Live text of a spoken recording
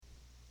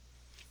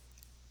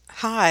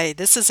Hi,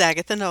 this is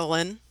Agatha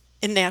Nolan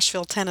in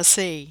Nashville,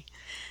 Tennessee.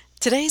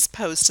 Today's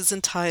post is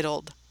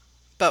entitled,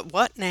 But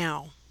What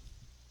Now?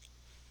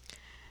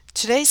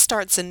 Today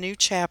starts a new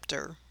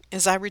chapter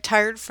as I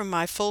retired from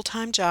my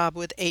full-time job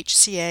with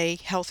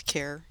HCA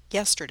Healthcare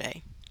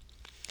yesterday.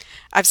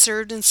 I've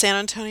served in San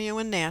Antonio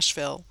and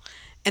Nashville,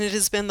 and it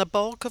has been the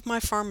bulk of my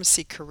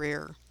pharmacy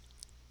career,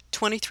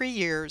 23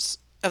 years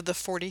of the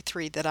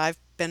 43 that I've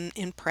been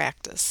in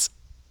practice.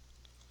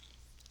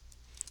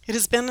 It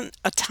has been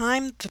a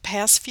time the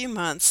past few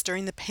months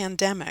during the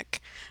pandemic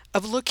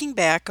of looking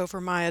back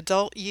over my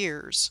adult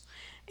years,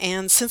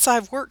 and since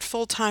I've worked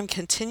full-time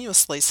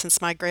continuously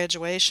since my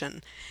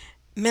graduation,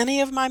 many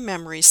of my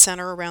memories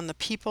center around the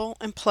people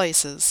and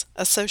places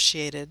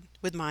associated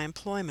with my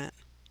employment.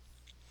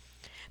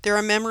 There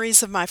are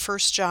memories of my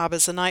first job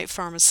as a night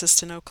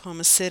pharmacist in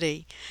Oklahoma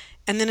City,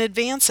 and then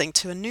advancing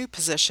to a new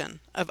position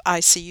of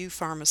ICU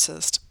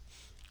pharmacist.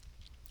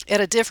 At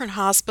a different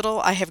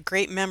hospital, I have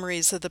great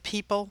memories of the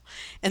people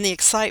and the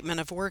excitement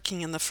of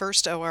working in the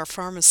first OR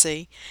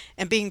pharmacy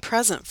and being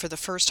present for the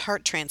first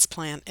heart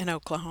transplant in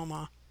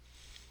Oklahoma.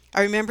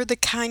 I remember the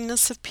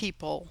kindness of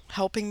people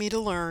helping me to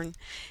learn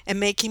and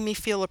making me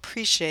feel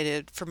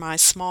appreciated for my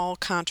small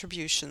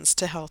contributions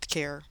to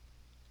healthcare.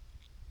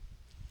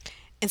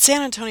 In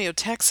San Antonio,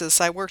 Texas,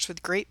 I worked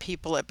with great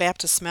people at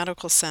Baptist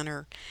Medical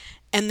Center,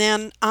 and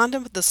then on to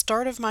the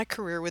start of my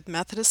career with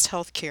Methodist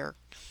Healthcare,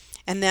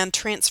 and then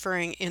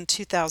transferring in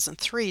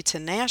 2003 to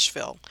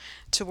Nashville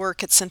to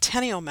work at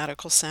Centennial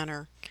Medical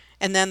Center,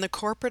 and then the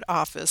corporate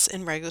office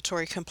in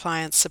regulatory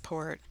compliance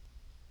support.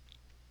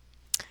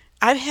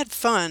 I've had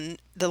fun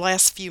the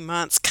last few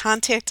months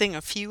contacting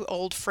a few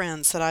old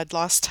friends that I'd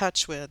lost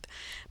touch with,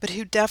 but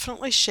who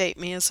definitely shaped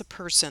me as a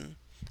person,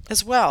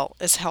 as well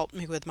as helped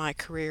me with my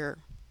career.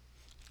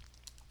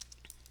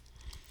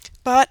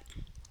 But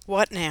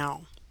what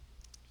now?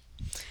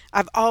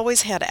 I've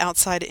always had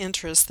outside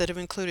interests that have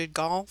included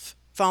golf,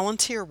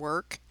 volunteer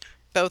work,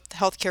 both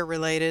healthcare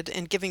related,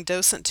 and giving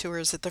docent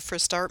tours at the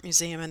Frist Art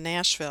Museum in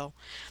Nashville,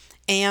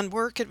 and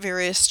work at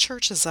various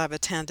churches I've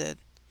attended.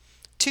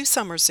 2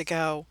 summers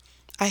ago,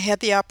 I had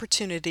the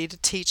opportunity to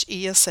teach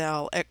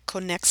ESL at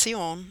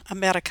Conexión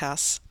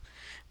Americas,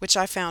 which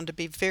I found to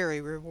be very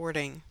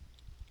rewarding.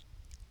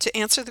 To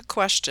answer the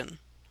question,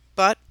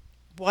 but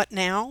what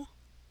now?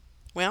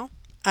 Well,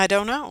 I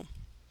don't know.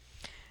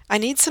 I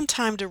need some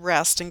time to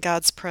rest in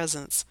God's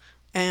presence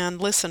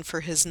and listen for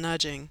His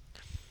nudging.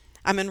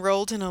 I'm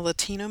enrolled in a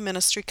Latino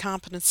ministry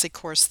competency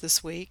course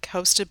this week,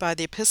 hosted by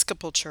the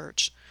Episcopal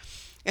Church,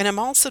 and I'm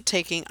also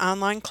taking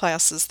online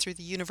classes through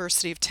the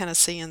University of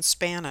Tennessee in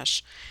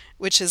Spanish,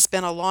 which has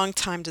been a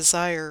long-time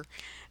desire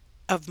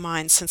of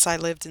mine since I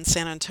lived in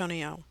San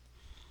Antonio.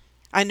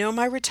 I know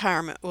my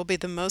retirement will be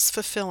the most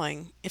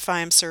fulfilling if I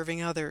am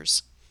serving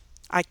others.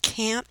 I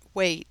can't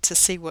wait to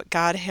see what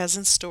God has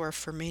in store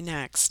for me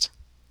next.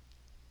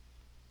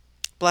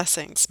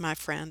 Blessings, my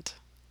friend.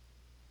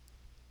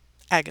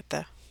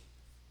 Agatha.